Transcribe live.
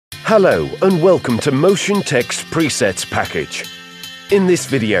Hello and welcome to Motion Text Presets package. In this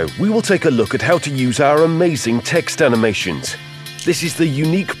video, we will take a look at how to use our amazing text animations. This is the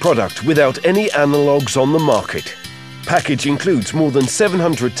unique product without any analogs on the market. Package includes more than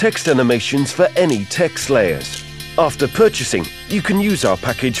 700 text animations for any text layers. After purchasing, you can use our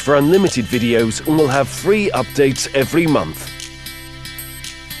package for unlimited videos and will have free updates every month.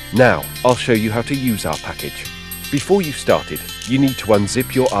 Now, I'll show you how to use our package. Before you start it, you need to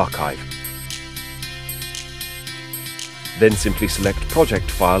unzip your archive. Then simply select Project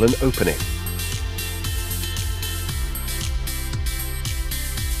File and open it.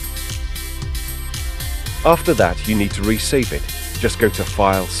 After that, you need to resave it. Just go to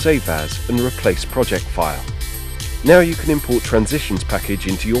File, Save As and replace Project File. Now you can import Transitions package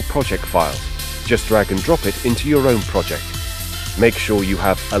into your project files. Just drag and drop it into your own project. Make sure you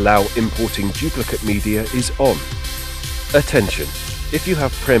have Allow Importing Duplicate Media is on. Attention! If you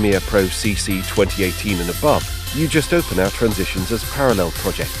have Premiere Pro CC 2018 and above, you just open our Transitions as Parallel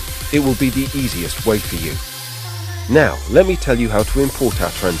project. It will be the easiest way for you. Now, let me tell you how to import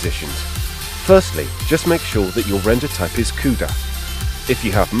our transitions. Firstly, just make sure that your render type is CUDA. If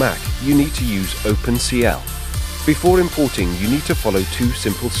you have Mac, you need to use OpenCL. Before importing, you need to follow two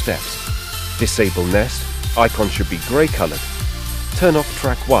simple steps. Disable Nest, icon should be grey coloured. Turn off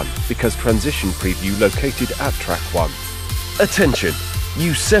Track 1 because Transition Preview located at Track 1. Attention!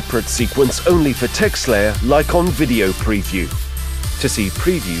 Use separate sequence only for text layer like on Video Preview. To see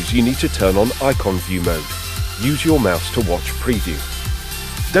previews, you need to turn on Icon View mode. Use your mouse to watch preview.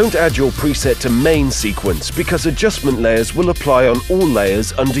 Don't add your preset to main sequence because adjustment layers will apply on all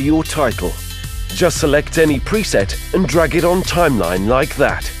layers under your title. Just select any preset and drag it on timeline like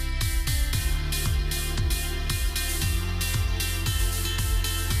that.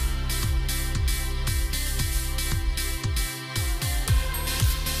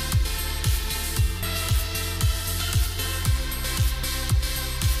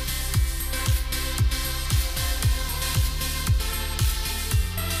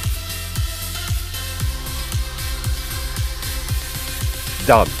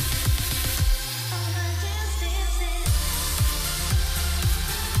 Done.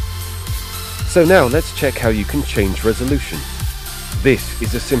 So now let's check how you can change resolution. This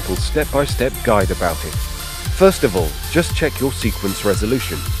is a simple step-by-step guide about it. First of all, just check your sequence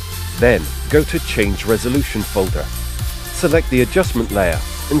resolution. Then go to Change Resolution folder. Select the adjustment layer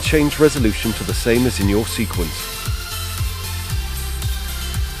and change resolution to the same as in your sequence.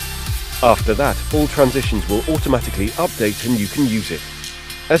 After that, all transitions will automatically update and you can use it.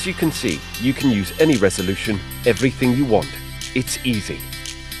 As you can see, you can use any resolution, everything you want. It's easy.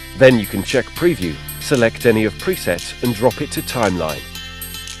 Then you can check Preview, select any of presets and drop it to Timeline.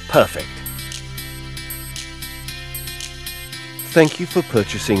 Perfect. Thank you for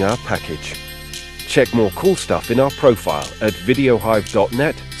purchasing our package. Check more cool stuff in our profile at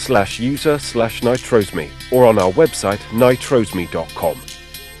videohive.net/user/nitrosme or on our website nitrosme.com.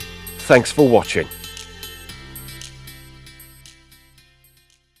 Thanks for watching.